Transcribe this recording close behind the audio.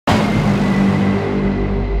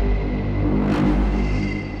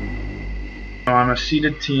on a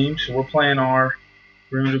seeded team, so we're playing our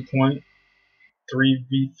 300 point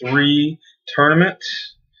 3v3 tournament,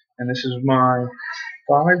 and this is my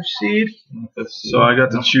 5 seed. So I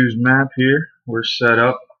got to choose map here. We're set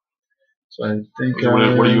up. So I think. What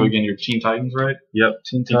are you again? Your Teen Titans, right? Yep,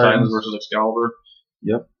 Teen Titans versus Excalibur.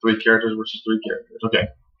 Yep. 3 characters versus 3 characters. Okay.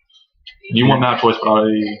 You want map choice, but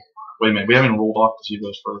wait a minute. We haven't rolled off to see who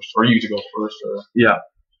goes first, or you to go first, or yeah.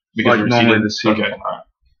 Because like normally the seed. Okay. All right.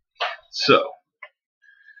 So.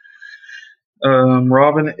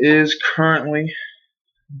 Robin is currently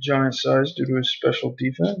giant size due to his special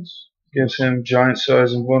defense. Gives him giant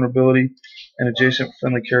size and vulnerability, and adjacent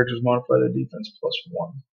friendly characters modify their defense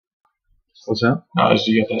 +1. What's that? So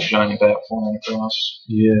you got that giant bat flying across.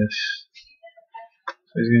 Yes.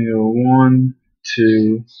 So he's going to go 1,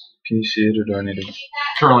 2. Can you see it, or do I need to?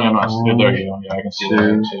 Currently, I'm not. There you go. Yeah, I can see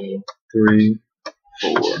 2, 2, 3,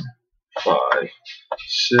 4, 5,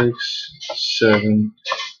 6, 7,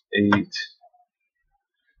 8,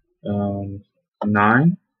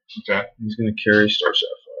 9. Okay. He's going to carry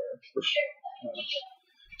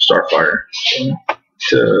Starfire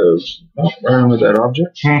to run with that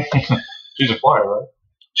object. She's a flyer, right?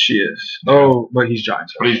 She is. Oh, but he's giant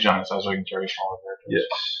size. But he's giant size, so he can carry smaller characters.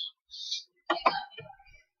 Yes.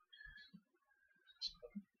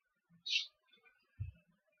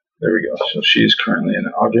 There we go. So she's currently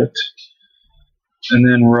an object. And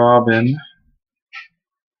then Robin.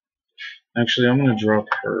 Actually, I'm going to drop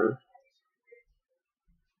her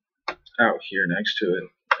out here next to it.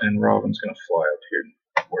 And Robin's going to fly up here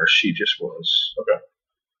where she just was. Okay.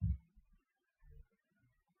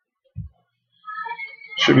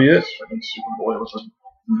 Should be it. Superboy with the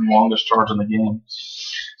longest charge in the game.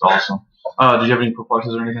 It's awesome. Did you have any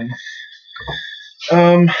perplexes or anything?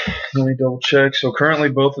 Let me double check. So currently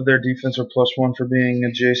both of their defense are +1 for being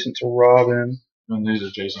adjacent to Robin. And he's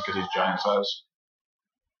adjacent because he's giant size.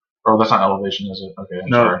 Oh, that's not elevation, is it? Okay,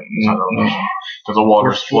 no, sorry. It's not elevation. Because the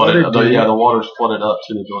water's flooded. The water's flooded up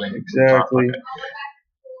to the building. Exactly. Okay.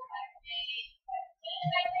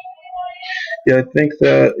 Yeah, I think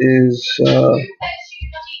that is.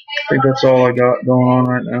 I think that's all I got going on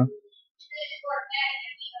right now.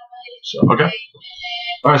 So okay.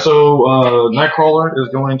 All right. So Nightcrawler is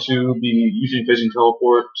going to be using phasing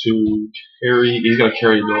teleport to carry. He's got a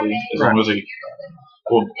carry ability as long as he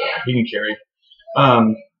can carry.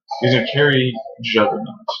 He's going to carry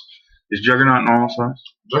Juggernaut. Is Juggernaut normal size?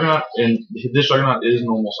 Juggernaut, and this Juggernaut is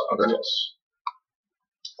normal size. Okay. Yes.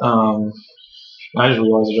 I just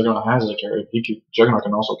realized that Juggernaut has a carry. Juggernaut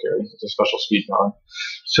can also carry. It's a special speed power.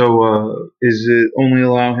 So, is it only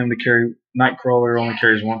allow him to carry? Nightcrawler only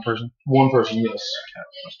carries 1 person? 1 person, yes. Okay,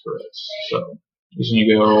 that's correct. So, he's going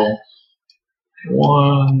to go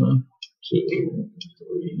 1, 2,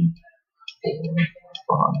 3,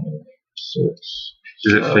 4, 5, 6.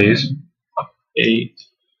 Is it phase? 8,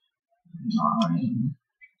 9.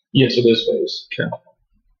 Yes, it is phase. Okay.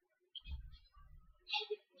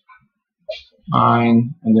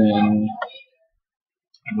 9, and then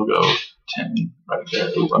we'll go 10 right there.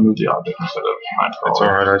 Ooh, I moved the object instead of Nightcrawler. That's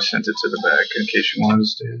alright, I sent it to the back in case you wanted to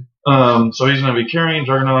stay. So he's going to be carrying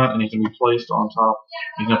Juggernaut, and he's going to be placed on top.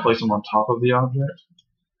 He's going to place him on top of the object.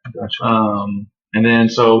 Gotcha. And then,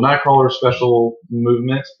 so Nightcrawler's special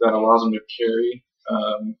movement that allows him to carry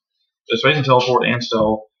is phasing teleport and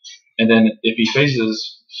stealth. And then if he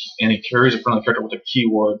phases and he carries a friendly character with a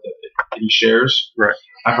keyword that he shares, right.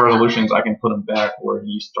 After resolutions, I can put him back where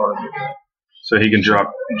he started with that. So he can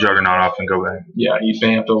drop Juggernaut off and go back. Yeah, he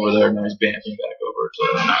vamped over there, now he's vamping back over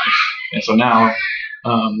to nice. And so now,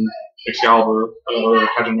 Excalibur or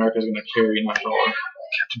Captain America is going to carry Nightcrawler.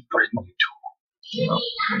 Captain Britain. Yeah,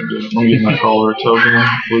 I'm going to give Nightcrawler a token,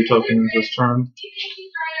 blue token this turn.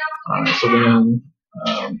 Alright, so then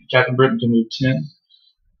Captain Britain can move 10.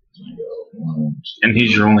 And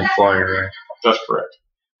he's your only flyer, right? That's correct.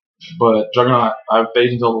 But Juggernaut, I've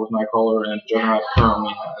phased until with Nightcrawler, and Juggernaut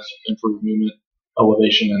currently has improved movement,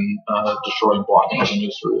 elevation, and destroying blocking as he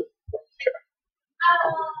moves through it.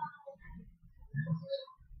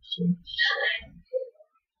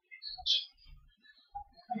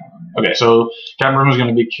 Okay, so Captain Britain is going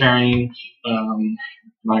to be carrying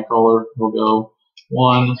Nightcrawler. We'll go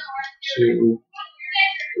 1, 2,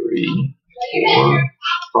 3, 4,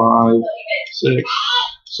 5, 6,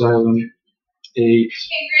 7, 8.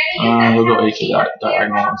 We'll go 8 to that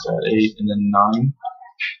diagonal instead. 8 and then 9.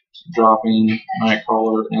 Dropping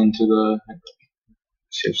Nightcrawler into the.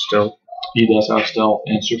 Stealth. He does have stealth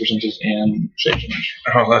and super senses and shape change.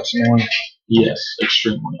 Oh, that's annoying. Yes,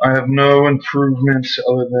 extremely. I have no improvements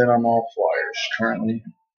other than I'm all flyers currently.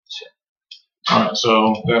 Alright,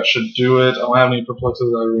 so that should do it. I don't have any perplexes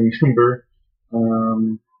that I remember. So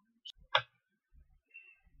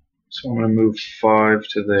I'm going to move 5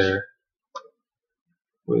 to there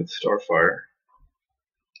with Starfire.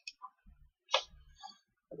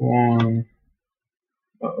 1.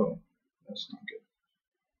 Uh-oh. That's not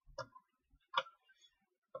good.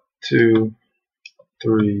 2,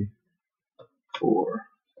 3, 4,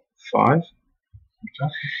 5.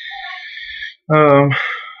 Okay.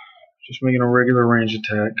 Just making a regular range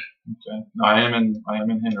attack. Okay. No, I am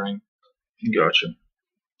in hindering. Gotcha.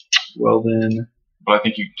 Well then. But I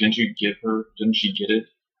think didn't she get it?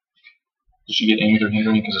 Did she get aiming through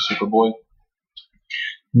hindering because of Superboy?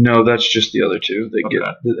 No, that's just the other two that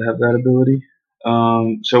have that ability.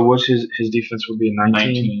 So what's his defense would be a 19?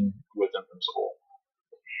 19 with Invincible.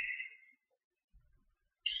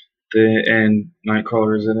 And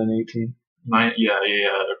Nightcrawler is at an 18? Yeah.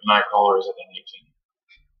 Nightcrawler is at an 18.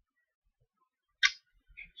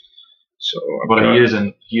 So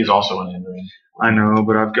he is also an hindering. I know,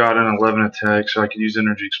 but I've got an 11 attack, so I could use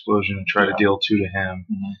Energy Explosion and try to deal 2 to him,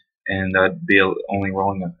 and that'd be only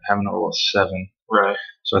having to roll a 7. Right.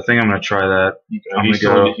 So I think I'm going to try that.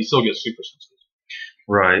 Okay. He still gets super sensitive.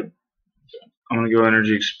 Right. Okay. I'm going to go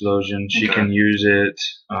Energy Explosion. She can use it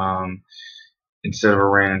instead of a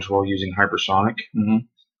range while using Hypersonic.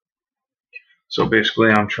 So basically,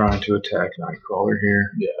 I'm trying to attack Nightcrawler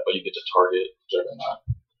here. Yeah, but you get to target Juggernaut.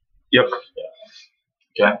 Yep. Yeah.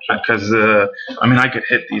 Okay. Because I could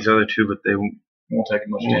hit these other two, but they won't take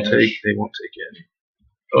much damage. They won't take any.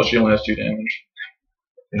 Oh, she only has 2 damage.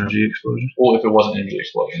 Energy Explosion. Well, if it wasn't Energy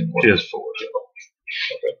Explosion, she has 4.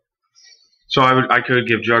 Okay. So I could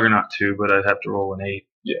give Juggernaut 2, but I'd have to roll an 8.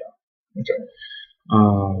 Yeah. Okay.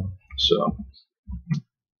 So I'm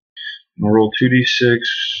gonna roll 2d6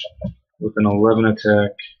 with an 11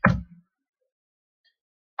 attack,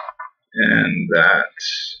 and that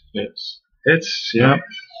hits. Yeah.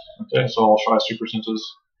 Okay, so I'll try Super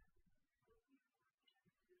Senses.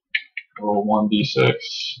 Roll 1d6.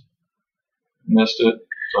 Missed it,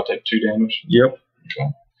 so I take 2 damage. Yep.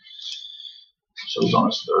 Okay. So he's on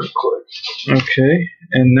his 3rd click. Okay,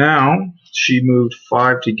 and now she moved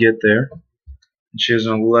 5 to get there. And she has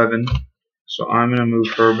an 11, so I'm going to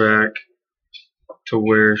move her back to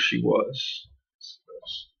where she was.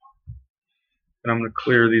 And I'm going to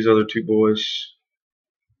clear these other 2 boys.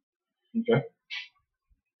 Okay.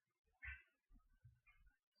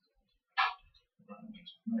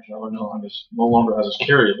 No longer has his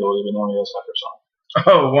carry ability, but now he has Hypersonic.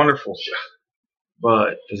 Oh, wonderful.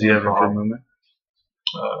 But does he have improved movement?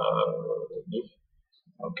 Nope.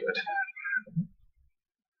 Oh, good.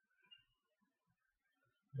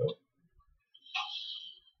 Nope.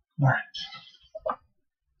 Alright.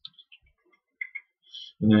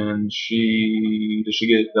 And then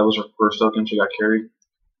that was her first token, she got carried?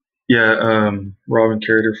 Yeah, Robin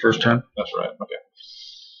carried her first turn. That's right, okay.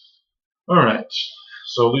 Alright.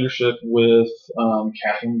 So leadership with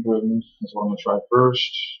Catherine Britton is what I'm going to try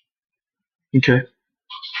first. Okay.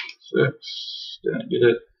 6. Didn't get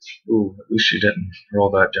it. Ooh, at least she didn't roll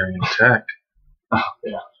that during an attack. Oh,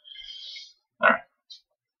 yeah. Alright.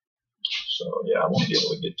 So, yeah, I won't be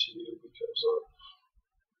able to get to you because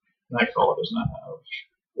Nightcrawler does not have...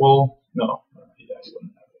 Well, no. Yeah, he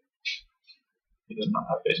wouldn't have it. He does not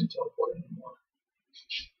have phasing teleport anymore.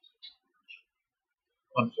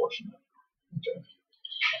 Unfortunate. Okay.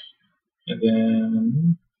 And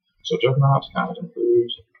then... So Juggernaut kind of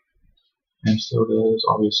improves. And so does,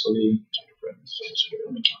 obviously... So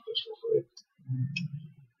let me count this real quick.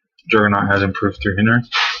 Juggernaut has improved through hindering?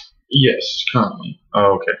 Yes, currently.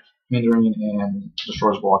 Oh, okay. Hindering and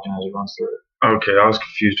destroys blocking as it runs through it. Okay, I was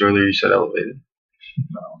confused earlier. You said elevated.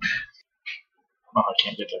 No. Oh, I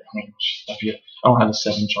can't get there. I don't have a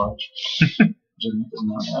 7 charge. Juggernaut does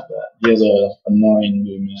not have that. He has a 9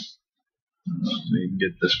 movement. So you can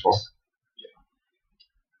get this far.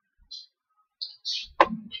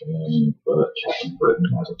 Okay, but Captain Britain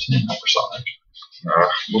has a 10 hypersonic.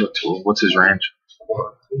 What a tool. What's his range?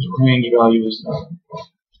 His range value is 9. So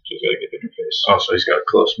he's got to get in your face. Oh, so he's got to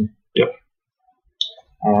close me. Yep.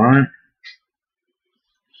 Alright.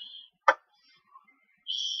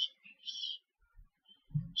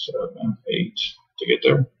 So 8 to get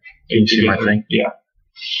there. 8 Can you see my thing? Yeah.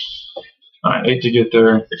 Alright, 8 to get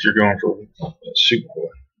there. If you're going for Superboy.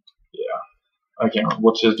 Yeah. I can't remember.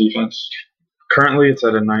 What's his defense? Currently, it's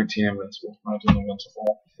at a 19 invincible. 19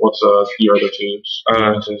 invincible. What's your other twos?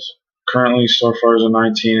 Currently, Starfire is a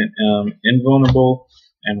 19 invulnerable,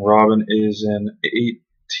 and Robin is an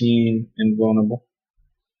 18 invulnerable.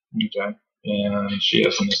 Okay. And she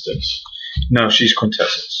has mystics. No, she's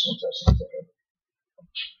quintessence. Okay.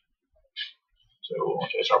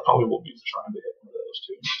 So I probably will be trying to hit one of those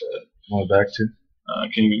two instead. Well, back to.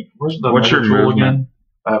 Can you? Where's the What's your tool movement? again?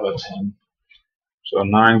 I have a 10. So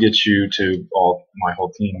 9 gets you to my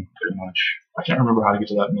whole team, pretty much. I can't remember how to get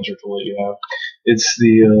to that measure tool that you have. It's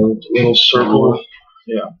the little circle.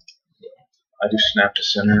 Yeah. I do snap to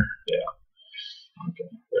center. Yeah. Okay,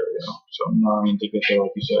 there we go. So 9 to get there,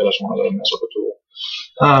 like you said. I just wanted to mess with the tool.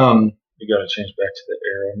 You got to change back to the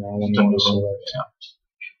arrow now when you to want move to them. select. Yeah.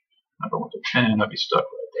 If I went to 10, I'd be stuck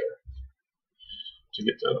right there to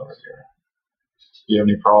get that over here. Do you have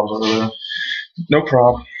any problems over there? No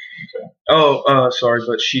problem. Okay. Oh, sorry,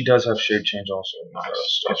 but she does have shape change also.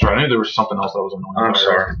 Nice. That's right. I knew there was something else that was annoying. I'm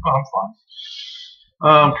sorry. Oh, I'm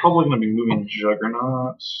fine. Probably going to be moving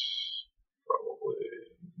Juggernaut. Probably.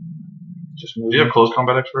 Just move. Do you have close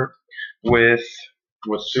combat expert? With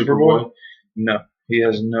Superboy? No, he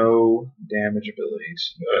has no damage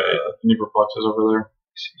abilities. Any perplexes over there?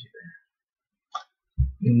 Let's see here.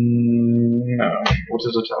 No. What's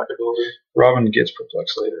his attack ability? Robin gets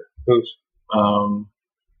perplexed later. Who's?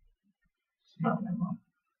 No, never mind.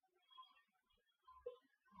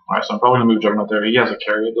 Alright, so I'm probably going to move Juggernaut there. He has a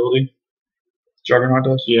carry ability. Juggernaut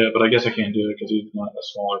does? Yeah, but I guess I can't do it because he's not a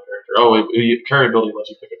smaller character. Oh, carry ability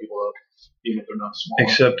lets you pick people up, even if they're not small.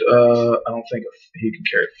 Except, I don't think he can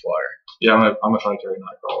carry Flyer. Yeah, I'm gonna try to carry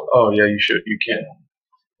Nightcrawler. Oh, yeah, you should. You can.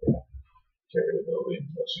 Yeah. Carry ability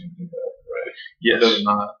lets you do that, right? Yes. It does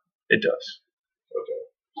not. It does. Okay.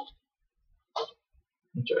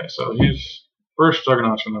 Okay, so he's first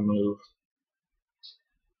Juggernaut's gonna move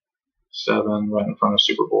 7 right in front of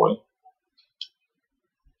Superboy.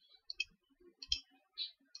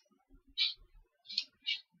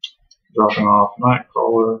 Dropping off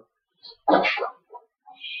Nightcrawler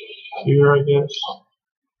here, I guess.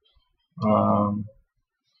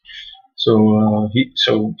 So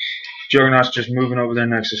Juggernaut's just moving over there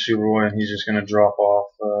next to Superboy, and he's just going to drop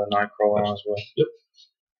off Nightcrawler on his way. Yep.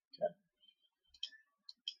 Okay.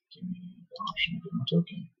 Give me the option to get my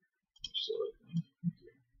token.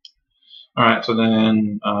 Alright, so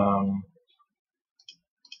then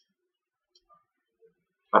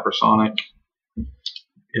Hypersonic.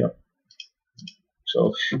 Yep.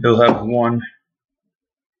 So he'll have 1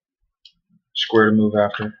 square to move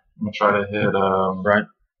after. I'm gonna try to hit right?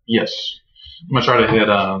 Yes. I'm gonna try to hit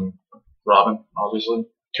Robin, obviously.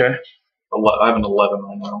 Okay. I have an 11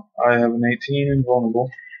 right now. I have an 18 invulnerable.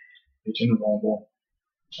 18 invulnerable.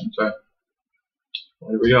 Okay.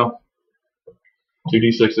 Well, here we go.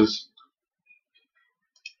 2d6s.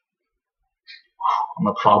 I'm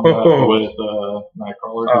gonna prop that with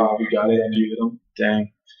Nightcrawler. Oh, you got it. You hit him.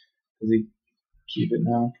 Dang. Does he keep it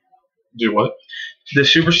now? Do what? The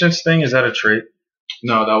super sense thing, is that a trait?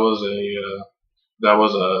 No, that was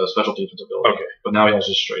a special defense ability. Okay. But now he has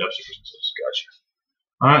just straight up super senses. Gotcha.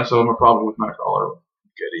 Alright, so I'm gonna prop it with Nightcrawler.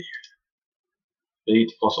 Goody.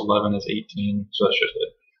 8 plus 11 is 18, so that should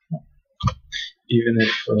hit. Even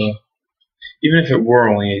if it were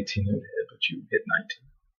only 18, it would hit, but you hit 19.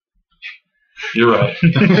 You're right.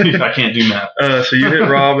 I can't do math. So you hit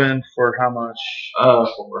Robin for how much?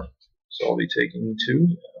 4. So I'll be taking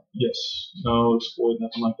 2. Yes. No exploit,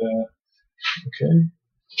 nothing like that. Okay.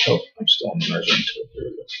 Oh, I'm still on the measuring tool. Here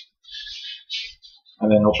we go.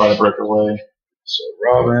 And then he'll try to break away. So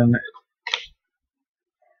Robin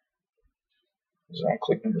is on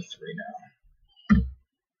click number 3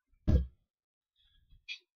 now.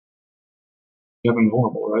 You have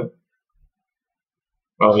invulnerable, right?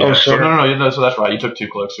 Oh yeah. Oh, so, sorry. no. So that's right. You took 2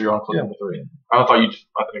 clicks, so you're on click number 3. I thought you.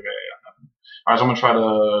 I think yeah. All right, so I'm gonna try to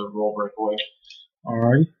roll breakaway.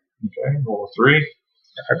 Alright. Okay. Roll a 3.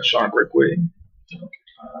 Hypersonic breakaway. Okay.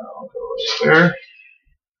 I'll go right there.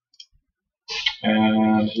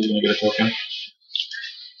 And he's gonna get a token.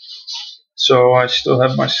 So I still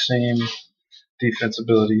have my same defense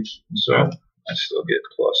abilities, so Okay. I still get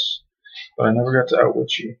plus. But I never got to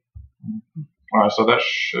outwit you. Alright, so that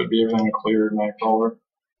should be everything to clear Nightcrawler.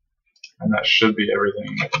 And that should be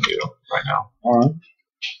everything I can do right now. Alright.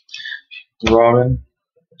 Robin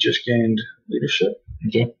just gained leadership.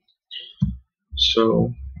 Okay.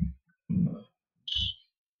 So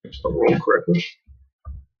if I roll correctly.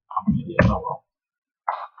 Yeah, no roll.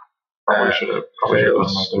 Probably should have done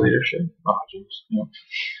Fails my leadership. Oh, jeez. Yeah.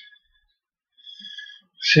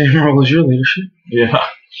 Same roll as your leadership. Yeah.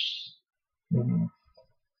 I'm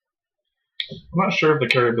not sure if the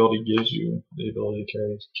carry ability gives you the ability to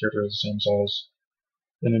carry characters the same size.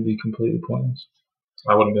 Then it'd be completely pointless.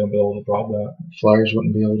 I wouldn't be able to drop that. Flyers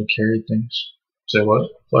wouldn't be able to carry things. Say what?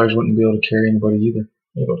 Flyers wouldn't be able to carry anybody either.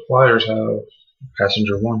 Yeah, but flyers have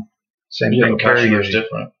Passenger 1. Same yeah, thing. but Carry passenger gives is you.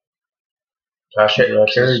 different. Passenger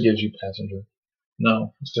Carry gives you passenger.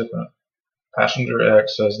 No, it's different. Passenger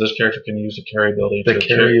X says this character can use the carry ability.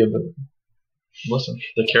 Listen,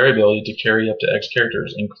 the carry ability to carry up to X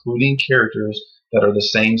characters, including characters that are the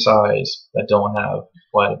same size that don't have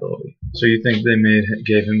flight ability. So you think they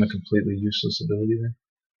gave him a completely useless ability there?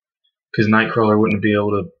 Because Nightcrawler wouldn't be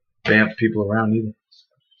able to bamf people around either.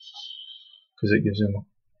 Because it gives him.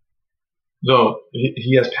 No,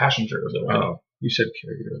 he has passenger ability. Oh, you said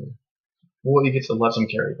carry earlier. Well, he gets to let him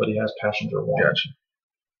carry, but he has passenger 1. Gotcha.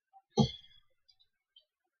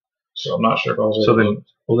 So I'm not sure if I was So able then, to.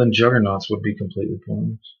 well, then Juggernauts would be completely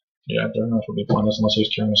pointless. Yeah, Juggernauts would be pointless unless he was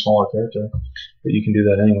carrying a smaller character. But you can do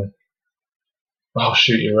that anyway. Oh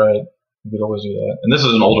shoot, you're right. You could always do that. And this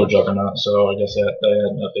is an older Juggernaut, so I guess that they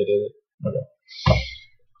hadn't updated it. Okay.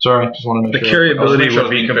 Sorry, just want to make The sure. carry ability sure would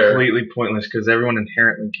be completely pointless because everyone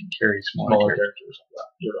inherently can carry smaller characters. Yeah,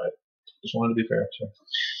 you're right. Just wanted to be fair. So.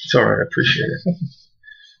 It's alright, I appreciate it.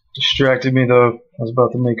 Distracted me though. I was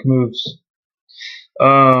about to make moves.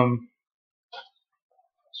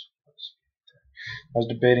 I was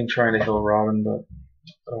debating trying to heal Robin, but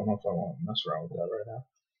I don't know if I want to mess around with that right now.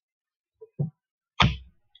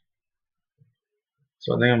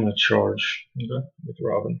 So I think I'm going to charge with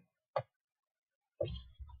Robin.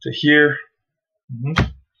 To here,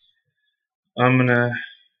 I'm going to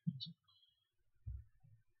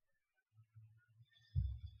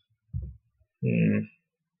Hmm.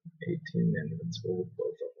 18 and invincible with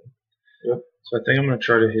both of them. Yep. So I think I'm going to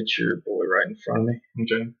try to hit your boy right in front of me.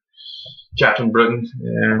 Okay. Captain Britain.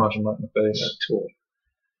 Yeah. Punch him right in the face. That tool.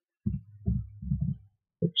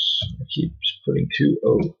 Oops. I keep putting 2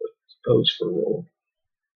 O's for roll.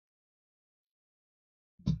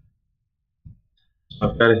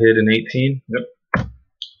 I've got to hit an 18. Yep.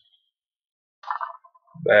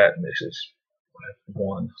 That misses.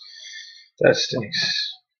 1. That stinks.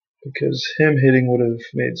 Because him hitting would have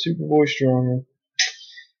made Superboy stronger.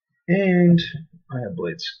 And I have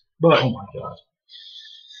blades. But oh my god.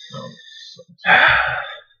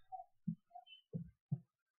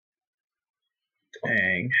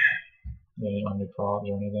 Dang. Yeah, you don't have any props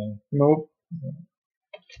or anything? Nope.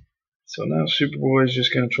 So now Superboy is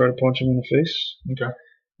just going to try to punch him in the face. Okay.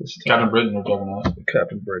 This time. Captain Britain or Juggernaut?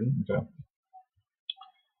 Captain Britain. Okay.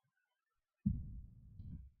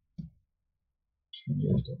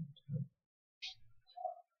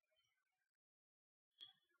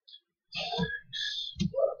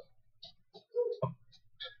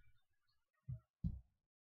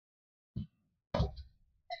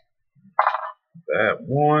 That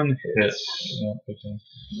one hits. Yeah, 15.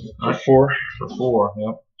 For 4. For 4,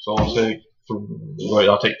 yep. So I'll take 3. Wait,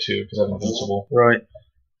 I'll take 2 because I'm invincible. Right.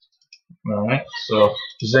 Alright, so.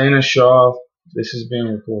 Zayna Shaw, this is being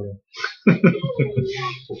recorded.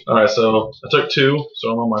 Alright, so I took 2,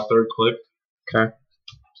 so I'm on my 3rd click. Okay.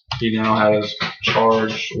 He now has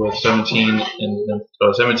charge with 17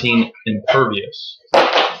 impervious.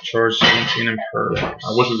 Charge 17 impervious.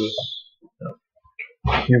 I wish it was.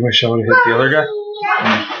 You wish I would have hit the other guy?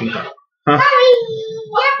 No. Huh?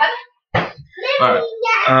 Alright.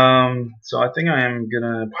 So I think I am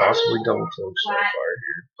gonna possibly double cloak Starfire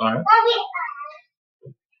here. Alright.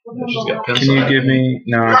 She's got pencil. Can you give me?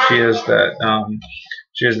 No, she has that.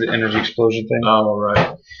 She has the energy explosion thing. Oh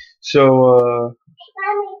right. So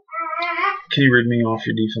can you read me off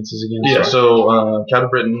your defenses again? Yeah. So Captain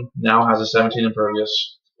Britain now has a 17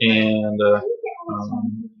 impervious, and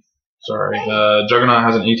Juggernaut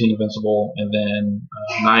has an 18 invincible, and then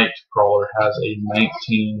Nightcrawler has a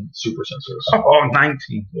 19 super senses. Oh,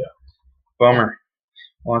 19. Yeah. Bummer.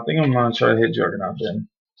 Well, I think I'm gonna try to hit Juggernaut then.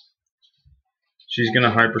 She's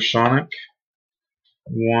gonna hypersonic.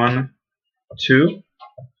 1, 2.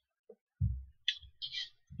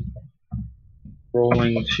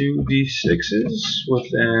 Rolling 2d6s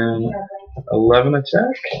with an 11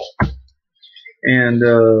 attack. And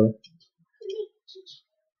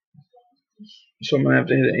so I'm gonna have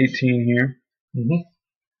to hit an 18 here.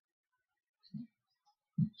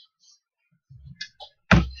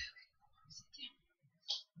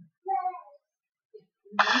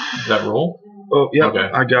 Does that roll? Oh, yeah, Okay.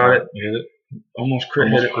 I got it. You hit it? Almost crit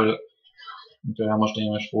Almost hit it. crit. Okay, how much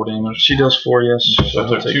damage? 4 damage. She does 4, yes. Okay, so I I'll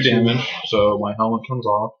took take 2 damage, so my helmet comes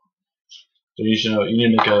off. So you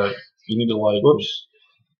need to like. Whoops.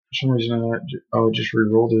 For some reason I just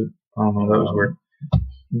re-rolled it. I don't know, that was weird.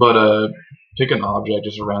 But pick an object,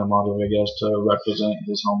 just a random object, I guess, to represent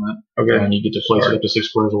his helmet. Okay. And you get to place it up to 6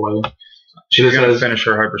 squares away. She's gonna finish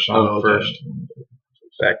her hypersonic okay. first.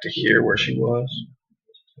 Back to here where she was.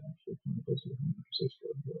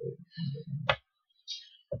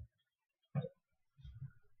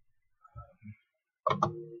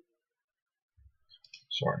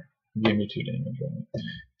 Sorry. Give me 2 damage,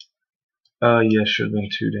 right? Yeah, should have been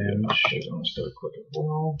 2 damage. I'm gonna start quick as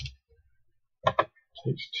well.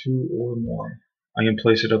 Takes 2 or more. I can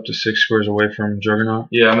place it up to 6 squares away from Juggernaut.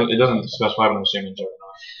 Yeah, I mean, it doesn't specify, but I'm assuming Juggernaut.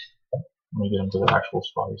 Let me get into the actual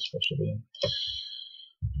spot he's supposed to be in.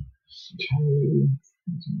 Okay.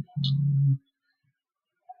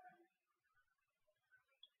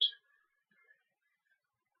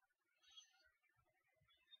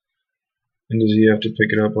 And does he have to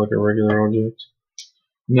pick it up like a regular object?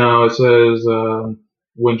 No, it says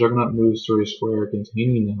when Juggernaut moves through a square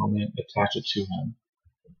containing the helmet, attach it to him.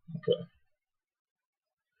 Okay.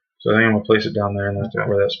 So I think I'm gonna place it down there, and that's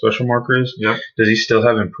where that special marker is. Yep. Does he still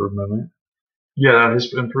have improved movement? Yeah,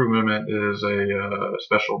 his improved movement is a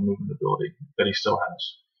special movement ability that he still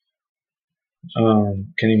has.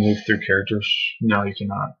 Can he move through characters? No, you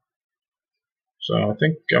cannot. So I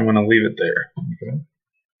think I'm gonna leave it there. Okay.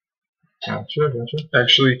 Gotcha.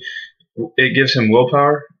 Actually, it gives him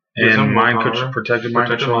willpower and protected mind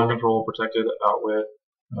control. Mind control, protected outwit,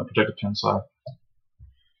 protected pensile.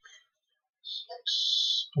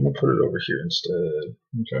 I'm gonna put it over here instead.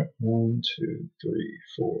 Okay. 1, 2, 3,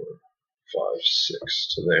 4, 5,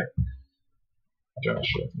 6 to there.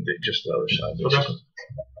 Gotcha. Just the other side. Okay.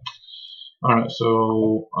 All right,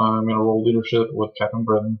 so I'm gonna roll leadership with Captain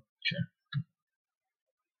Britain.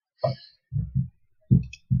 Okay.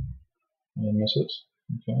 And miss it.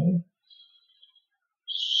 Okay.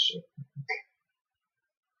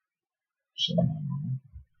 So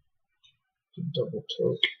double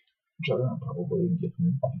toke. Juggernaut probably give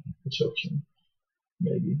him the token.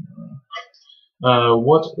 Maybe.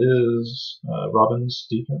 What is Robin's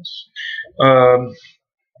defense?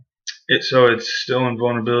 So it's still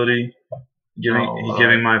invulnerability. He's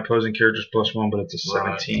giving my opposing characters +1, but it's a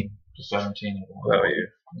 17. Right. 17 value.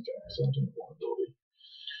 Okay, 17 invulnerability.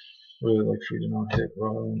 Really like for you to not hit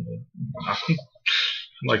Robin, but I'd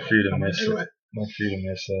like for you to miss it. Like for you to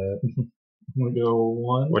miss that. I'm gonna go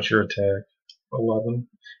 1. What's your attack? 11.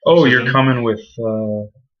 Oh, you're coming with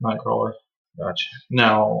Nightcrawler. Gotcha.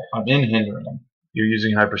 Now I'm in hindering. You're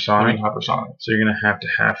using hypersonic. Hypersonic. So you're gonna have to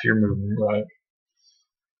half your movement. Right.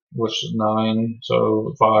 Which is 9,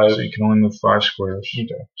 so 5. So you can only move 5 squares. Okay.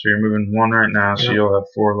 So you're moving 1 right now, so you'll have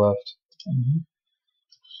 4 left.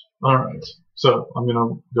 Alright. So I'm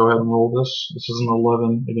gonna go ahead and roll this. This is an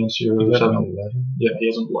 11 against your 7. 11? Yeah, he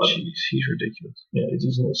has an 11. Jeez, he's ridiculous. Yeah, he's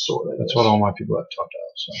using his sword. That's what all my people have topped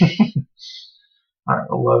out. So. Alright,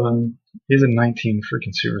 11. He has a 19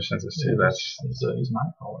 freaking super senses too. Yeah, he's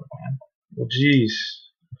Nightcrawler, man. Well, jeez,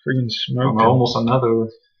 freaking smoke. Almost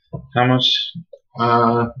another. How much?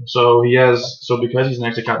 So he has. So because he's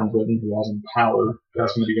next to Captain Britain, who has Empower,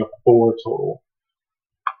 that's going to be a 4 total.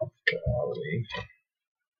 Golly.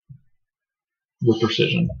 With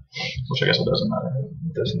precision, which I guess it doesn't matter.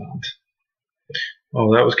 It does not.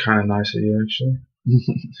 Oh, that was kind of nice of you, actually.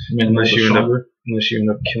 I mean, unless you end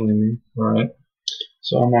up killing me. Right.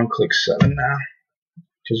 So I'm on click 7 now.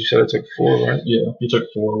 Because you said I took 4, right? Yeah, you took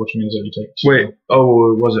 4, which means that you take 2. Wait,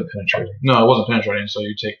 oh, it wasn't penetrating. No, it wasn't penetrating, so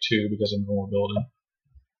you take 2 because of invulnerability.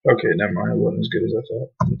 Okay, never mind. It wasn't as good as I thought.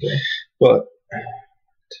 Okay. But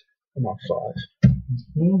I'm on 5.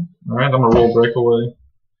 Alright, I'm going to roll breakaway.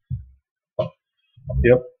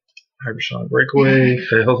 Yep. Hypersonic breakaway.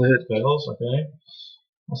 Failed it. Fails, okay.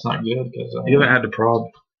 That's not good because you haven't had to prob.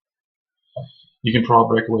 You can prob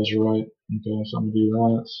breakaways, you're right. Okay, so I'm going to do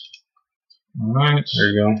that. Alright. There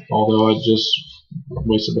you go. Although I just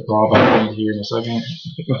wasted the prob, I'll find here in a second.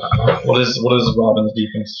 What is Robin's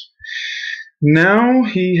defense? Now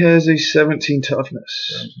he has a 17 toughness.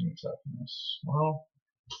 17 toughness. Well,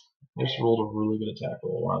 I just rolled a really good attack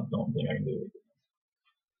roll. I don't think I can do it.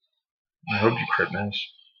 I hope you crit miss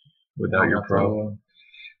without your prob.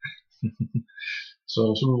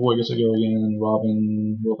 So Superboy gets to go again.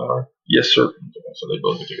 Robin willpower. Yes, sir. Okay, so they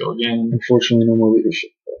both get to go again. Unfortunately, no more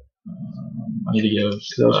leadership. I need to give.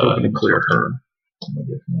 I was hoping to clear her. I'm gonna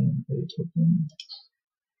give him a token.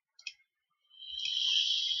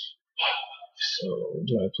 So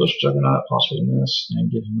do I push Juggernaut, possibly miss,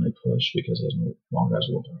 and give him a push because he has no long guy's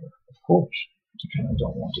willpower? Of course. I kind of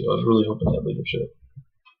don't want to. I was really hoping that leadership.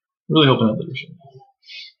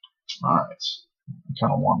 Alright. I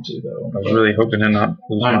kind of want to though. I was really hoping to not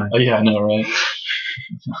lose mine. Yeah, I know, right?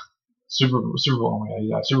 Superboy, oh my god,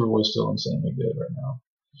 yeah, Superboy is still insanely good right now.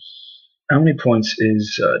 How many points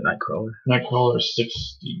is Nightcrawler? Nightcrawler is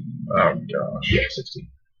 60. Oh gosh. Yeah, 60.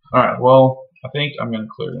 Alright, well, I think I'm going to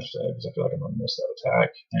clear instead because I feel like I'm going to miss that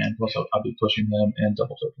attack. And plus, I'll be pushing him and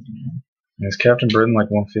double token him. Is Captain Britain like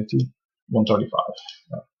 150? 135.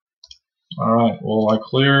 Oh. Alright, well, I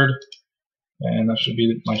cleared. And that should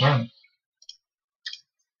be my turn.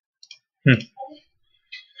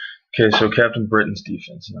 Okay, Okay, so Captain Britain's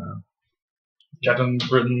defense now. Captain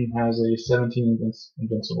Britain has a 17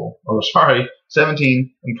 invincible. Or sorry,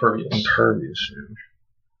 17 impervious. Impervious.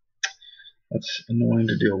 That's annoying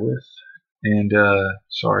to deal with. And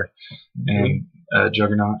sorry. And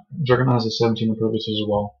Juggernaut. Juggernaut has a 17 impervious as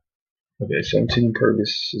well. Okay, 17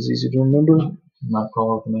 impervious is easy to remember.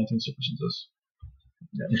 Nightcrawler with the 19 super senses.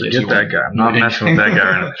 Yeah, forget that guy. I'm not messing with that guy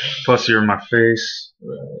right now. Plus, you're in my face.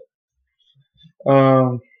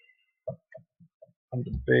 Right. I'm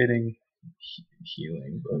debating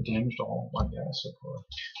healing, but damage to all my guys so far.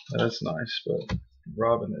 That's nice, but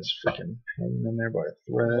Robin is freaking hanging in there by a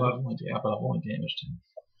thread. Well, I've only damaged him.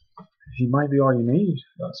 He might be all you need.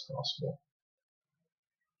 That's possible.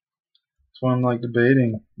 That's why I'm like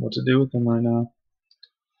debating what to do with him right now.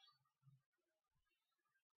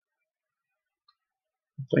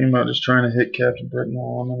 I'm thinking about just trying to hit Captain Britain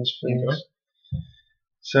while I'm in his face. Okay.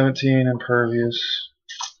 17 impervious.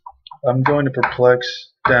 I'm going to perplex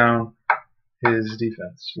down his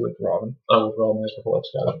defense with Robin. Oh, with Robin is perplex.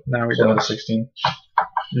 Got it. Now we So down that's to 16.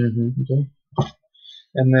 Okay.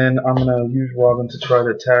 And then I'm gonna use Robin to try to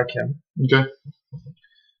attack him. Okay.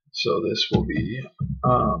 So this will be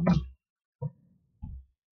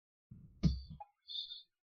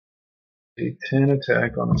a 10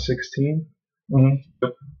 attack on a 16.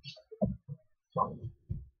 Yep.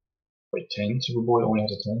 Wait, 10? Superboy only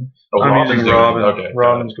has a 10? Oh, I'm using Robin. Okay.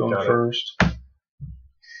 Robin's going first.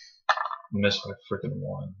 Missed by freaking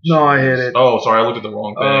 1. No, I hit it. Oh, sorry, I looked at the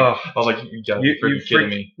wrong thing. I was like, you gotta be freaking kidding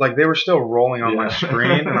me. Like, they were still rolling on my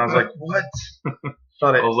screen, and I was like, what?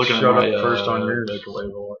 Thought it I was looking showed at my, up first on yours.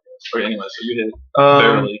 Okay, anyway, so you hit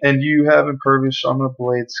barely. And you have impervious, so I'm going to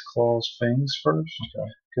Blade's Claws Fangs first. Okay.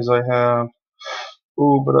 Because I have...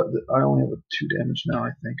 Ooh, but I only have a 2 damage now,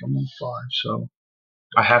 I think. I'm on 5, so...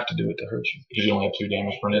 I have to do it to hurt you. Because you only have 2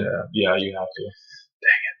 damage per minute? Yeah, you have to.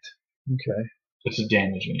 Dang it. Okay. It's a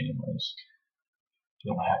damage anyways.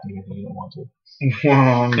 You don't have to do anything you don't want to.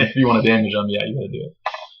 Well, if you want to damage them, yeah, you gotta do it.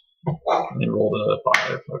 And you rolled a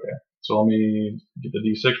 5. Okay. So let me get the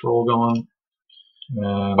D6 roll going.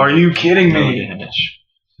 Are you kidding no me? Damage.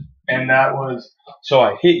 And that was... So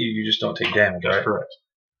I hit you, you just don't take damage, That's right? correct.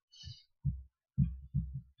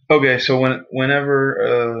 Okay, so whenever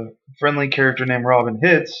a friendly character named Robin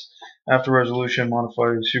hits, after resolution,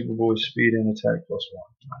 modify Superboy's speed and attack +1.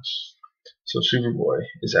 Nice. So Superboy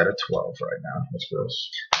is at a 12 right now. That's gross.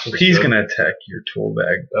 So he's going to attack your tool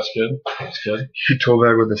bag. That's good. That's good. Your tool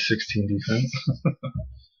bag with a 16 defense.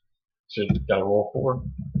 So you gotta roll 4.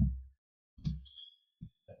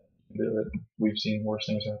 Do it. We've seen worse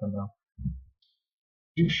things happen though.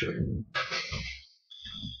 You sure?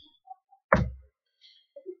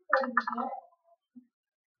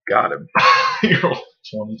 Got him. You rolled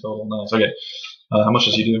 20 total. Nice. Okay. How much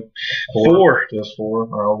does he do? 4. Just 4.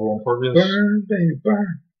 Alright, I'll roll impervious. Burn, baby,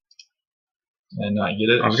 burn. And not get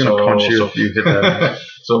it. I was going to punch you if you hit that.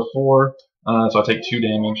 So 4. So I take 2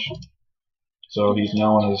 damage. So he's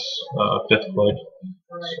now on his 5th click.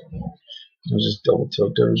 I just double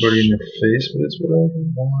choked everybody in your face, but it's whatever.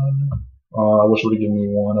 1. I wish it would have given me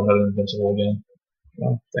 1. I've had an invincible again.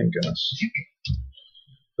 Oh, thank goodness.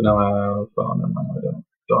 But now I have. Oh, never mind. I don't.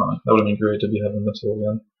 Darn it. That would have been great to be having invincible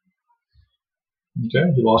again. Okay,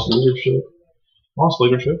 he lost leadership.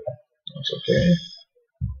 That's okay.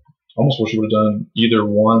 Almost wish you would have done either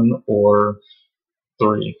 1 or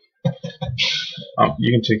 3.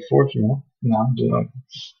 You can take 4 if you want. No, I'm doing.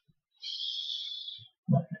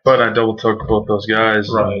 But I double took both those guys,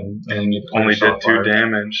 Right, and you only did 2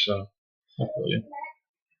 damage, so. I feel you.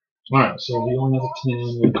 Alright, so he only has a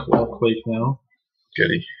 10 with Quake now.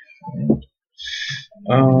 Goody.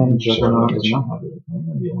 Juggernaut does not have it.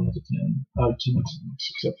 He only has a 10. I have 10 attacks,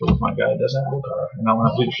 except for my guy doesn't have willpower, and I don't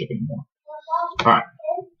have leadership anymore. Alright,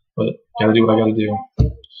 but gotta do what I gotta do.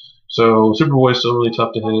 So Superboy is still really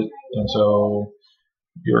tough to hit, and so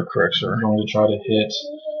you're correct, sir. I'm going to try to hit.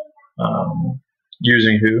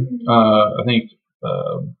 Using who? I think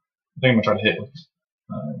I'm gonna try to hit with.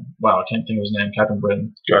 Wow, I can't think of his name. Captain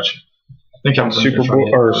Britain. Gotcha. I think Captain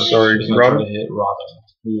Superboy, or sorry, Robin. Try to hit Robin.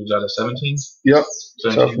 Who's at a 17? Yep.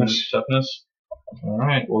 17 toughness. All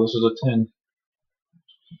right. Well, this is a 10.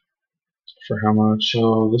 For how much?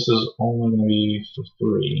 So this is only going to be for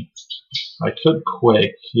 3. I could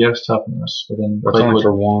Quake. He has toughness, but then that's only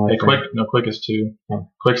for 1. Quake is 2.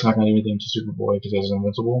 Oh. Quake's not going to do anything to Superboy because he has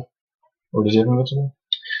invincible. Or does he have invincible?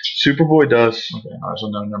 Superboy does. Okay. All right. So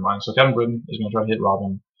no, never mind. So Captain Britain is going to try to hit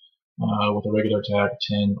Robin with a regular attack,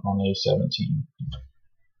 10 on a 17.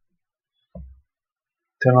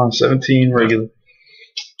 10 on 17 regular.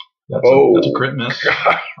 That's a crit miss.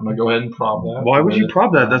 I'm gonna go ahead and prop that. Why would you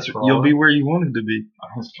prop that? That's you'll be where you wanted to be.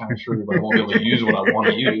 That's kind of true, but I won't be able to use what I want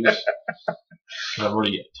to use because I've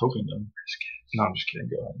already tokened them. No, I'm just kidding.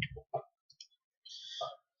 Go ahead.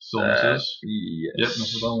 Still misses. Yes. Yep,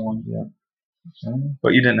 misses by 1. Yeah. Okay.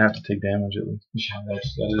 But you didn't have to take damage at least. Yeah, that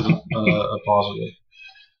is a positive.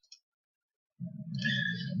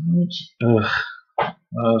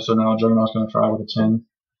 So now Juggernaut's going to try with a 10.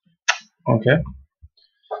 Okay.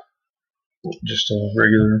 Just a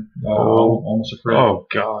regular. Almost a crit. Oh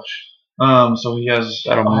gosh. So he has.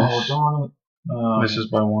 That'll miss. Oh darn it. Misses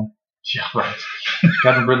by 1. Yeah, right.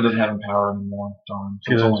 Captain Britain doesn't have empower anymore. Darn.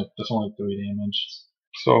 So that's only 3 damage.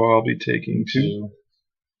 So I'll be taking 2.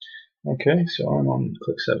 Okay, so I'm on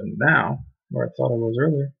click 7 now, where I thought I was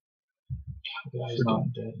earlier. God, he's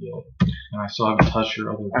not dead yet. And I still haven't touched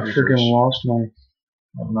your other I freaking lost my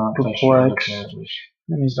perplex.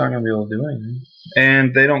 And he's not going to be able to do anything.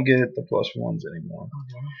 And they don't get the +1s anymore.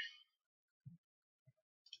 Okay.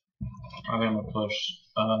 I think I'm going to push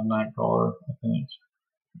Nightcrawler, I think.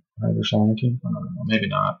 Hypersonic? No, maybe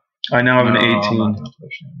not. I now have an 18. I'm not gonna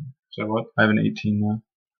push him. So what? I have an 18 now.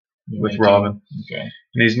 With 18? Robin. Okay.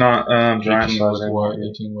 And he's not giant size with anymore. what?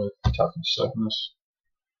 18 with toughness. I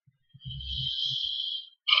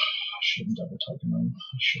shouldn't double token him.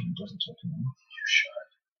 I shouldn't double token him. You should.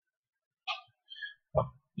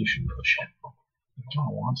 You should push him. I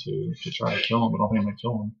don't want to try to kill him, but I don't think I'm going to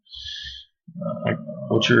kill him.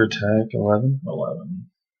 What's your attack? 11? 11.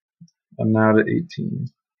 I'm now at 18.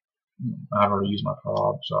 I've already used my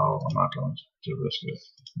prop, so I'm not going to risk it.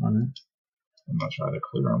 Alright. I'm going to try to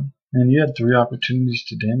clear him. And you had 3 opportunities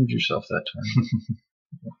to damage yourself that turn.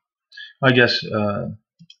 I guess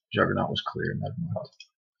Juggernaut was clear. Never mind.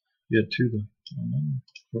 You had 2 though.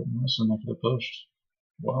 That's enough for the push.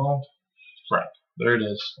 Well, crap. There it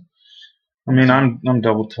is. I mean, I'm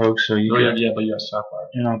double toke, so you. Yeah, but you got Sapphire.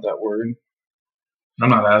 You're not that worried. I'm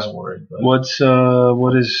not as worried. But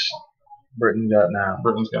what is Britain got now?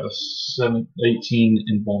 Britain's got a 18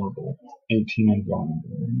 invulnerable. 18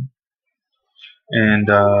 invulnerable. And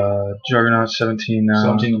Juggernaut 17 now.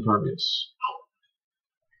 17 impervious.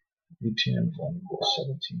 18 invulnerable.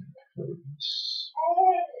 17 impervious.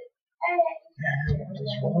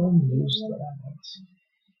 Does Robin use that?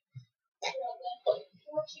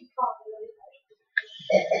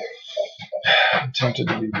 I'm tempted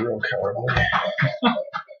to be real cowardly.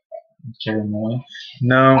 Carry him away?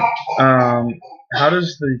 No. How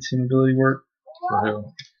does the team ability work? For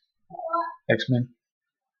who? X-Men?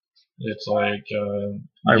 It's like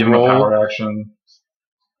I give him roll a power action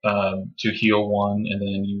to heal 1, and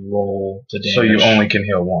then you roll to damage. So you only can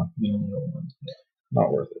heal 1. You only heal 1.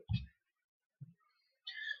 Not worth it.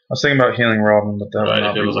 I was thinking about healing Robin, but that would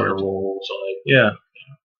not be worth worth it. it. Like a roll, so like, Yeah.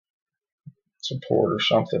 Support or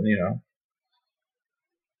something, you know.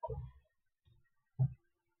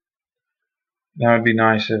 That would be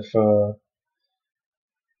nice if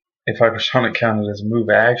Hypersonic counted as a move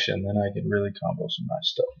action, then I could really combo some nice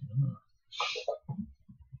stuff.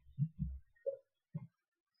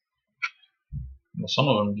 Well, some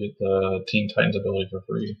of them get the Teen Titans ability for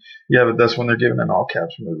free. Yeah, but that's when they're given an all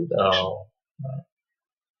caps move action. Oh.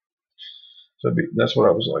 So that's what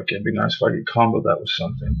I was like. It'd be nice if I could combo that with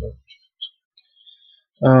something. But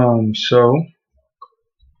so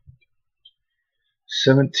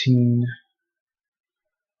 17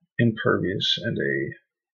 impervious and a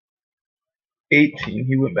 18.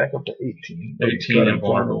 He went back up to 18. 18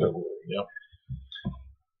 invulnerable. Yep.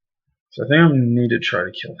 So I think I'm gonna need to try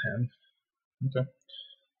to kill him. Okay.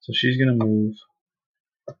 So she's gonna move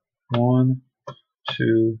 1,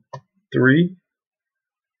 2, 3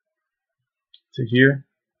 to here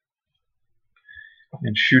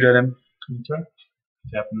and shoot at him. Okay.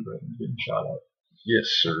 Captain Britain getting shot at. Yes,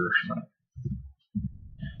 sir. Right.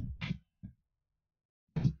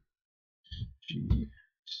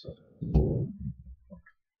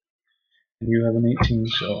 And you have an 18,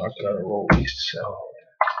 so I've got to roll at least 7.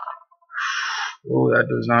 Oh, that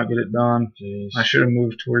does not get it done. Jeez. I should have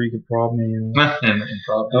moved to where you could prob me and help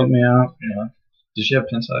me out. Yeah. Does she have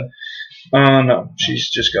pin side? No. She's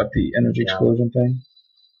just got the energy explosion thing.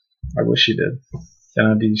 I wish she did. Then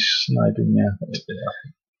I'd be sniping, yeah.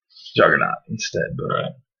 Juggernaut instead, but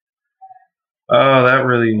right. Oh, that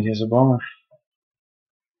really is a bummer.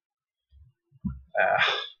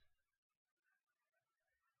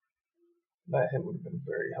 That hit would have been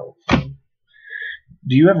very helpful.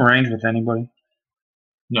 Do you have range with anybody?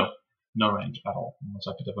 No. No range at all. Unless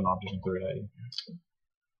I pick up an object and throw it at you.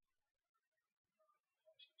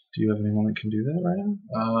 Do you have anyone that can do that right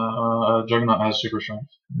now? Juggernaut has super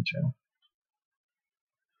strength. Okay.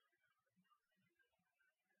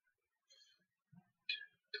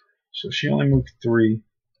 So she only moved 3.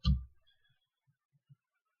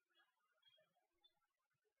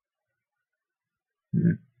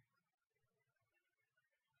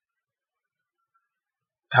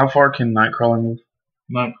 How far can Nightcrawler move?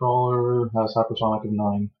 Nightcrawler has hypersonic of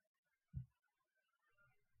 9.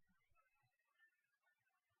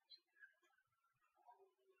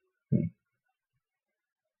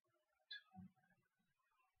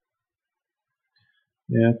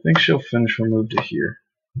 Yeah, I think she'll finish her move to here.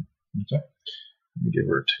 Okay. Let me give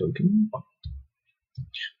her a token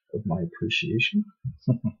of my appreciation.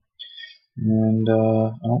 And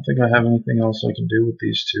I don't think I have anything else I can do with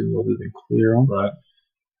these two other than clear them. Right.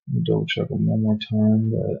 Let me double check them one more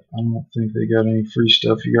time, but I don't think they got any free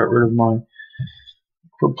stuff. You got rid of my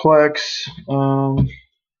Perplex.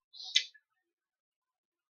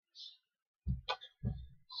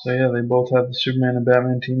 So yeah, they both have the Superman and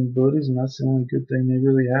Batman team abilities, and that's the only good thing they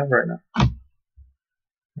really have right now.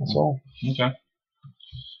 That's all. Okay.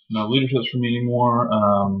 No leaderships for me anymore.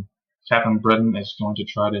 Captain Britain is going to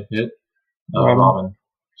try to hit Robin.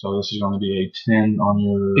 So this is going to be a 10 on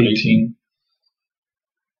your 18.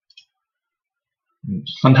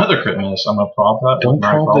 Another crit miss. I'm going to prop that. Don't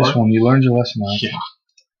prop this one. You learned your lesson on it.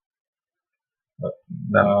 Yeah.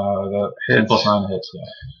 That 10 plus 9 hits, yeah.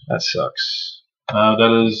 That sucks.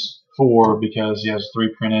 That is 4 because he has 3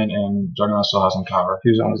 printed and Juggernaut still has some power. He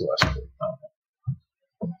was on his last crit.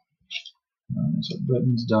 So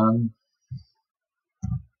Britain's done.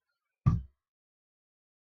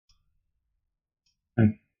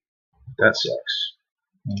 That sucks.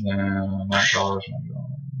 And then Nightcrawler's going to go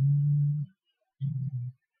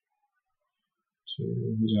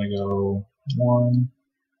 2. He's going to go 1,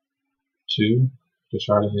 2 to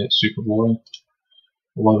try to hit Superboy.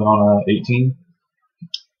 11 on 18.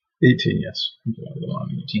 18, yes. Okay, 11 on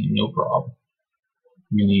 18, no problem.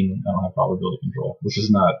 Meaning I don't have probability control. This is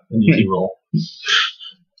not an easy roll.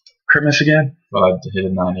 Crit miss again? But I hit a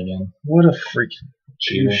 9 again. What a freaking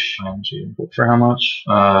Cheater. I am cheating. For how much?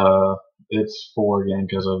 It's 4 again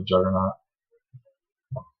because of Juggernaut.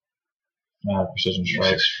 I have precision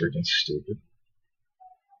strike. This is freaking stupid.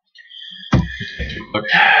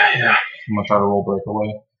 Yeah. I'm gonna try to roll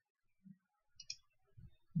breakaway.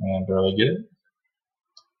 And barely get it.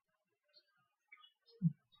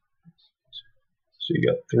 So you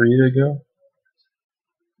got 3 to go?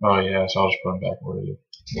 Oh yeah, so I'll just put him back where he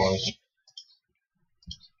was.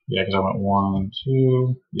 Yeah, because I went 1,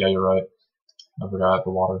 2. Yeah, you're right. I forgot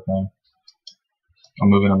the water thing. I'm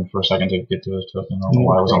moving him for a second to get to his token. I don't know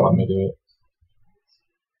why it wasn't letting me do it.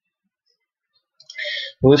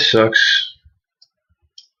 Well, this sucks.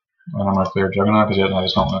 And I'm going to clear Juggernaut because he doesn't have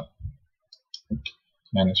his helmet.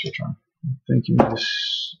 And it's your turn. I think you might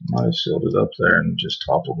have sealed it up there and just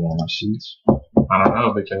toppled one of my seats. I don't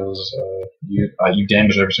know because you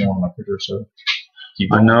damaged every single one of my critters, so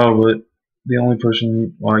I know, but the only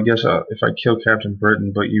person, well, I guess if I kill Captain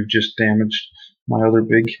Britain, but you just damaged my other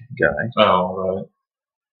big guy. Oh, right.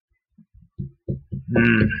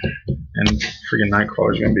 And freaking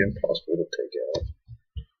Nightcrawler is going to be impossible to take out.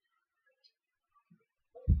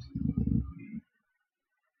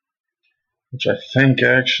 Which I think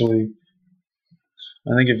actually,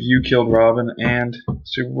 if you killed Robin and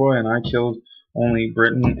Superboy and I killed only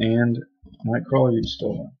Britain and Nightcrawler, you'd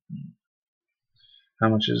still win. How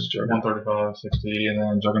much is Juggernaut? 135, 60, and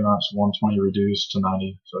then Juggernaut's 120 reduced to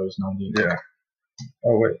 90, so it's 90. Yeah.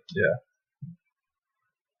 Oh wait, yeah.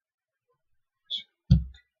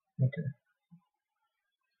 Okay.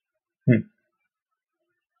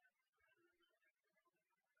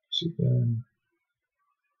 So then,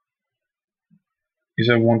 you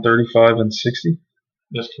said 135 and 60?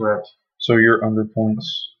 That's correct. So you're under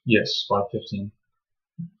points. Yes, by 15.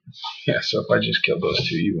 Yeah, so if I just kill those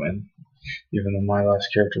two, you win. Even though my last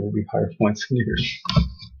character will be higher points than yours.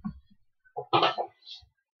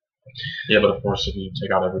 Yeah, but of course, if you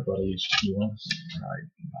take out everybody, you win.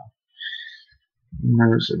 I'm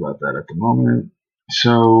nervous about that at the moment.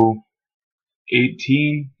 So,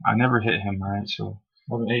 18. I never hit him, right? So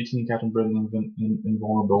I have an 18 Captain Britain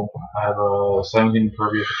invulnerable. I have a 17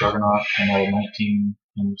 Impervious with Juggernaut, and I have 19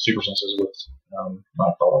 in Super Senses with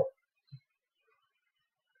Nightcrawler.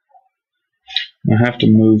 I have to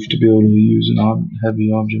move to be able to use an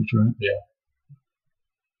heavy object, right? Yeah.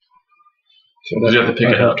 So you have to pick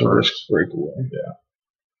it up to first. Risk breakaway. Yeah.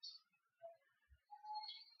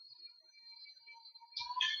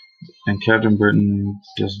 And Captain Britain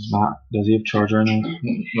does he have charge right now?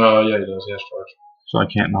 Yeah, he does. He has charge. So I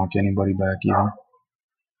can't knock anybody back either.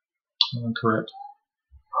 Correct.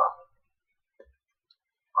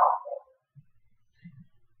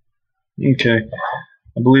 Okay.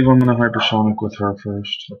 I believe I'm going to hypersonic with her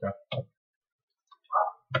first. Okay.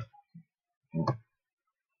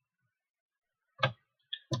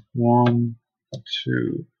 1,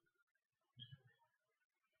 2.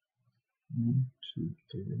 1, 2,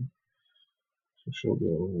 3. So she'll go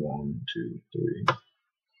 1, 2, 3.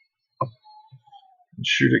 And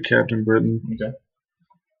shoot at Captain Britain. Okay.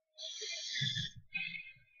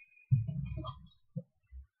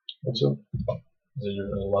 What's up? Is it your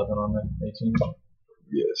 11 on the 18?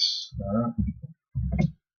 Yes. Alright.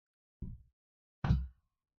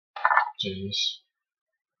 Jeez.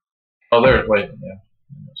 Oh, there. Wait. Yeah.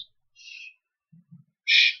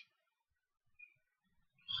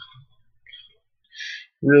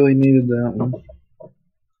 Really needed that one.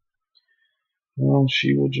 Well,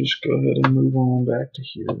 she will just go ahead and move on back to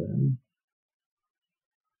here then.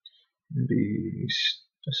 And be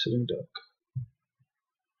a sitting duck.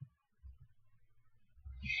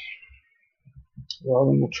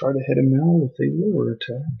 Robin will try to hit him now with a lower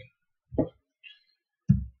attack.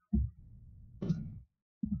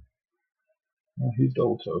 Oh, he's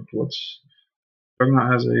double toed. What's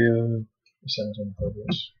Juggernaut has a 17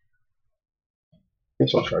 progress.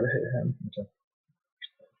 guess I'll try to hit him. Okay.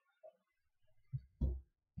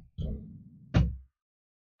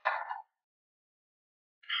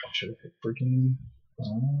 I should have hit freaking.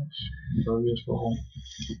 Progress roll.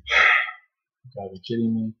 You gotta be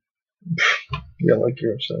kidding me. Yeah, like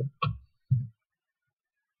you're upset.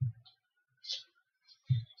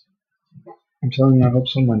 I'm telling you, I hope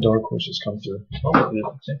some of my dark horses come through. Oh, I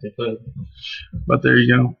think they could. But there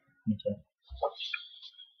you go. Okay.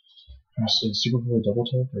 Is Superboy double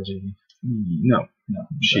tap or is he? No, No.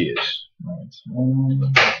 she is. Right.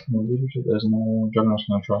 No leadership as no. Juggernaut's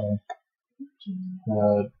gonna try.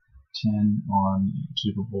 10 on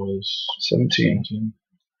Superboy's 17. 17.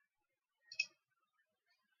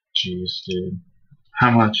 Jeez, dude.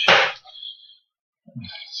 How much?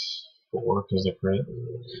 4 because they crit.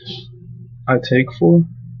 I take 4?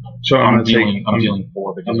 So I'm dealing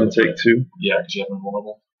 4 because I'm gonna take 2. Yeah, because you have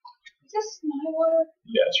invulnerable. Is this my water?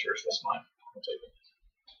 Yeah, it's yours. That's mine. I'll take it.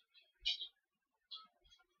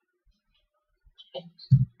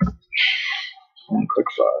 I'm gonna click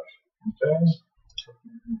 5. Okay.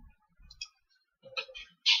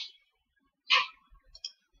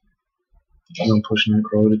 I'm gonna push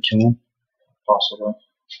Nightcrawler to kill him. Possibly.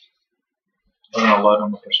 I'm gonna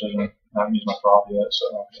 11 with precision. I haven't used my prop yet,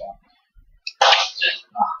 so yeah.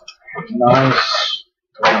 Nice.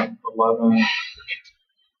 11.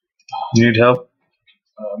 You need help?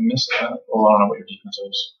 Missed that. Well, I don't know what your defense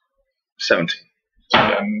is. 17.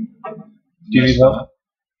 Yeah, Do you need help?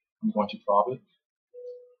 I'm going to prop it.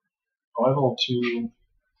 Oh, I rolled 2.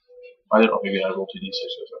 I didn't roll. Maybe I rolled 2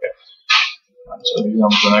 d6s. Okay. So here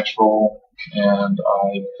comes the next roll, and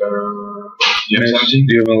I better. Do you have 17?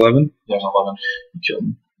 Do you have 11? Yeah, 11. You killed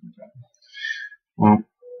him. Okay. Well,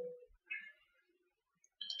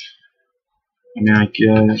 I mean, I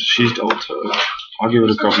guess she's double toed. I'll give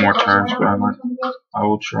it a couple more turns, but I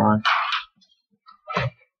will try.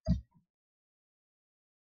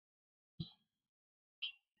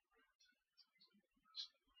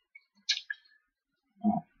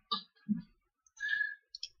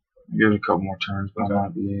 I'll give it a couple more turns, but I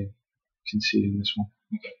might be conceding this one.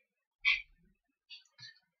 Okay.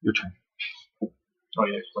 Your turn. Oh,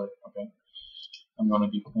 yeah, play. Okay. I'm going to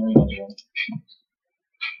be playing again.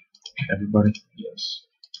 Everybody. Yes.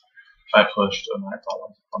 I pushed a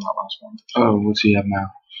Nightcrawler on that last one. Oh, what's he have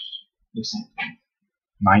now? The same thing.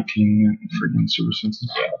 19 freaking super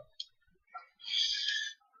senses. Yeah.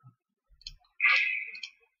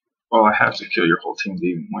 Well, I have to kill your whole team to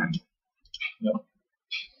even win. Yep.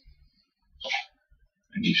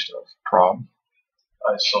 And you still have prob.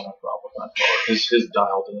 I still have a problem with Nightcrawler. His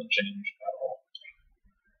dial didn't change at all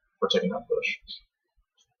for taking that push.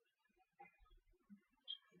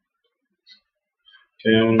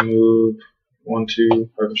 Okay, I'm gonna move 1, 2,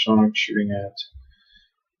 hypersonic shooting at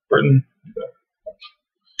Britain. Okay.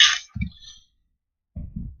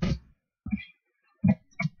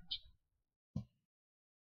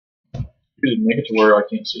 You didn't make it to where I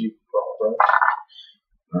can't see you, right?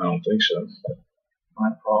 I don't think so.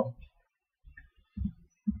 Alright, problem.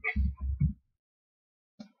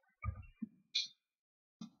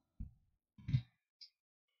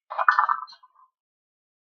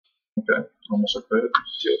 Okay, almost a crit.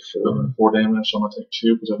 Deal 4 damage, so I'm going to take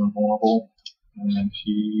 2 because I'm invulnerable. And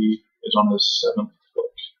he is on his 7th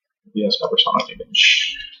click. He has hypersonic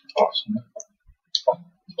damage. Awesome.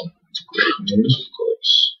 That's great news.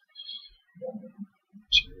 Clicks.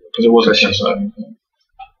 Because it wasn't inside anything.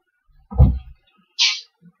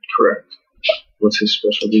 Correct. What's his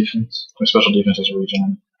special defense? My special defense is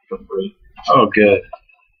regen for free. Oh, good.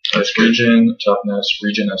 It's regen, toughness,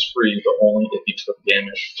 regen as free, but only if you took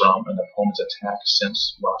damage from an opponent's attack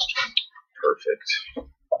since last turn. Perfect.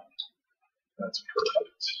 That's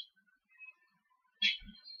perfect.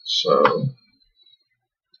 So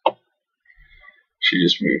she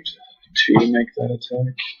just moved 2 to make that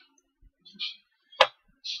attack.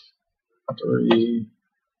 3,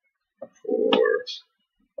 4,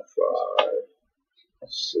 5,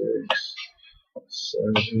 6,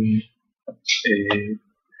 7, 8,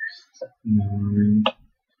 9,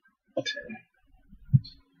 10.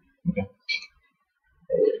 Okay.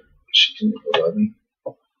 Oh, wait. She can move 11.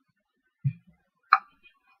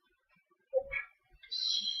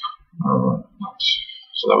 Alright.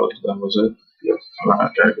 So that was it? Yep.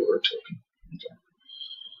 Alright, gotta go over a token. Okay.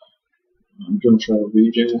 I'm gonna try to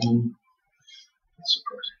regen. That's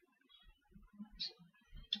surprising.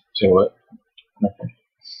 Say what? Nothing.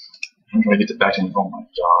 I'm trying to get it back in. Oh my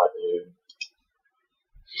god, dude.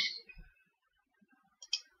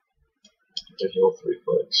 To heal 3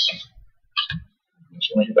 clicks. I'm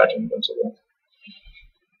just gonna get back invincible.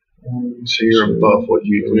 So you're above what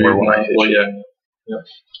you were when I hit well, you. yeah.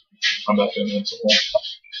 I'm back to invincible.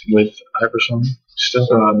 With hypersonic still?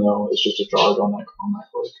 No, it's just a charge on that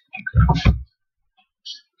click. Okay.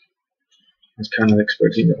 I was kind of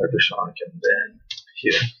expecting the hypersonic and then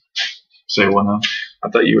heal. Say what now? I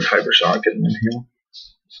thought you would hypersonic and then heal.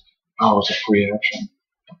 Oh, it's a free action.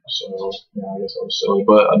 So, yeah, I guess I was silly.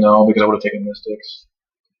 But no, because I would have taken Mystics.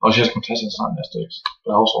 Oh, she has Contestants, not Mystics.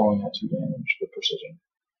 But I also only had 2 damage with Precision.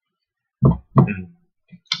 Mm.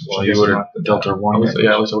 Well, you would have dealt her 1.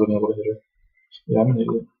 Yeah, at least I would have been able to hit her. Yeah, I'm an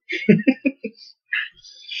idiot.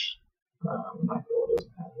 Nightcrawler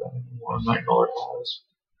doesn't have that anymore. Nightcrawler has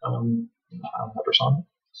Hypersonic.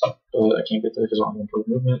 But I can't get there because I don't have improved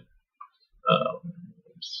movement.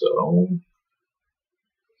 So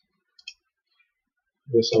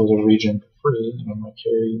I guess I was a regen for free, and I might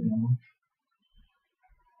carry now.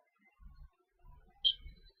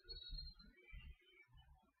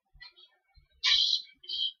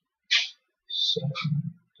 7,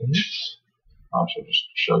 8. I should just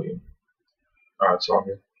show you. Alright, it's all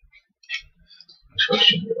good. So I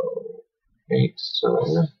should go 8, so right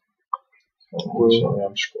here. Sorry,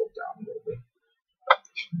 I'm scrolled down a little bit.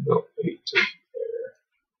 Go 8 to there.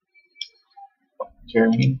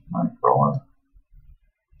 Carrying, Nightcrawler.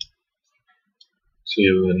 So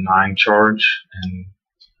you have a 9 charge and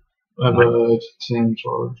I have a 10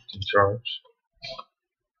 charge. 10 charge.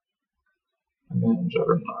 And then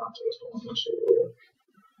Juggernaut is the one that's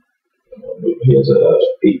he has a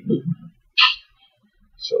 8 movement.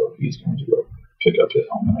 So he's going to go pick up his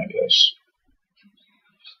helmet, I guess.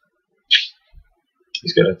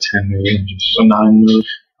 He's got a 10 move and just A 9 move.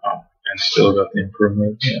 oh, and still got the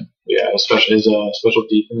improvement. Yeah, especially his special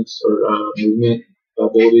defense or movement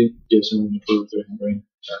ability gives him improved 300 brain.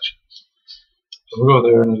 Gotcha. So we'll go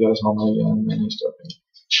there and he's got his helmet again and he's stuffing.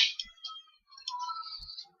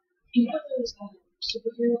 You know those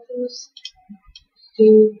superhero clothes? Do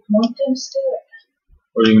you want them still?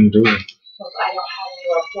 What are you going to do? Well, I don't have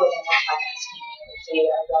anywhere for them. That's why I'm asking you to say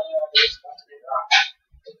I don't know if they're supposed to be wrong.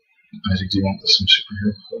 Isaac, do you want some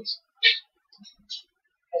superhero clothes?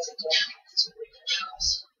 As a different superhero clothes.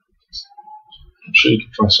 I'm sure you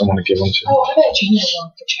can find someone to give them to. Oh, I bet you know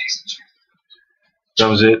one for Jackson's room. That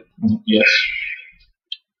was it? Yes.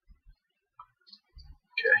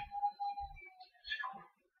 Okay.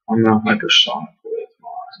 I'm now hypersonic with my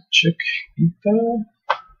Chiquita.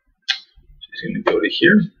 She's going to go to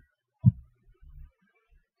here.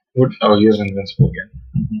 What? Oh, you have invincible again.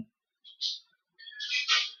 Mm-hmm.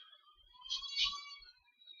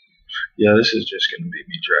 Yeah, this is just going to be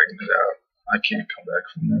me dragging it out. I can't come back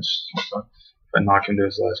from this. If I knock him to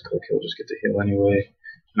his last click, he'll just get to heal anyway.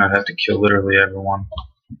 And I'd have to kill literally everyone.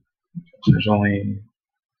 There's only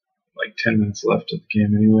like 10 minutes left of the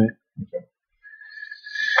game anyway. Okay.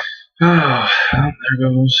 Oh, there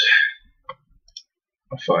goes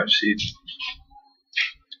a 5 seed.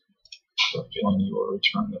 So I'm feeling you will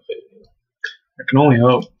return the favor. I can only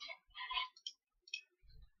hope.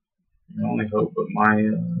 I can only hope, but my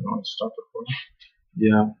You want to stop recording?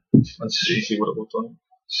 yeah. Let's Let's see. see what it looks like.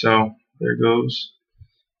 So there goes.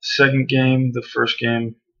 Second game, the first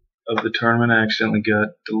game of the tournament, I accidentally got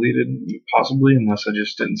deleted, possibly, unless I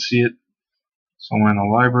just didn't see it somewhere in the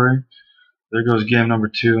library. There goes game number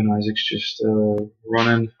 2, and Isaac's just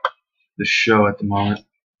running the show at the moment.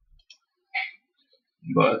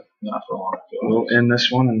 But Not for long. we'll end this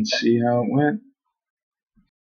one and see how it went.